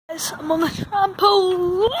Guys, I'm on the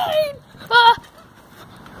trampoline.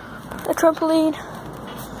 The trampoline.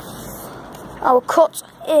 I will cut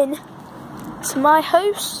in to my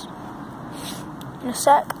house in a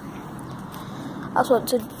sec. I just want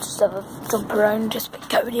to just have a jump around, just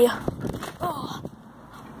pick out here. Oh.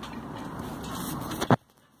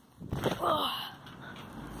 Oh.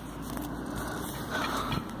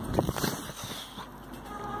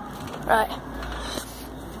 Right.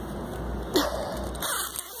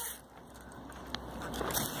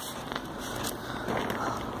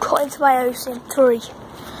 Cut into my house in 3,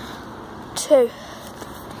 2.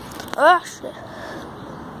 Oh shit.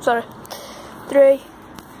 Sorry. 3,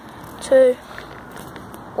 2,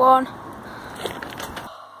 1.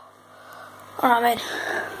 Alright, I'm in.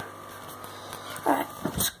 Alright,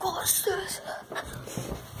 let's go upstairs.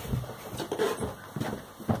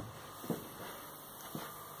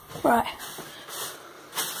 Right.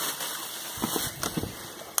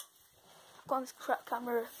 I've got this crap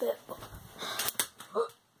camera a bit, but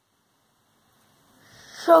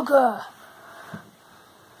sugar.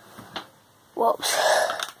 Whoops.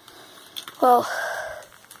 Well,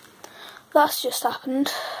 that's just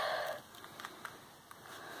happened.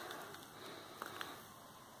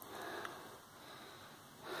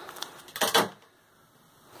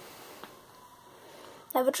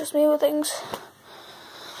 Never trust me with things.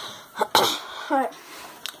 Right.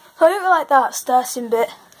 So I don't really like that starting bit.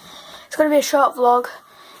 It's going to be a short vlog.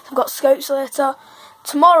 I've got scouts later.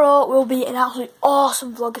 Tomorrow will be an absolutely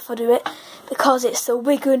awesome vlog if I do it, because it's the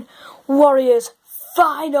Wigan Warriors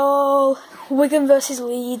final. Wigan versus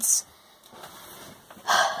Leeds.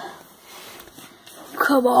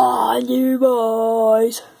 Come on, you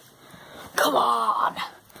boys. Come on.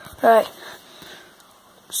 Right.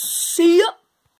 See ya.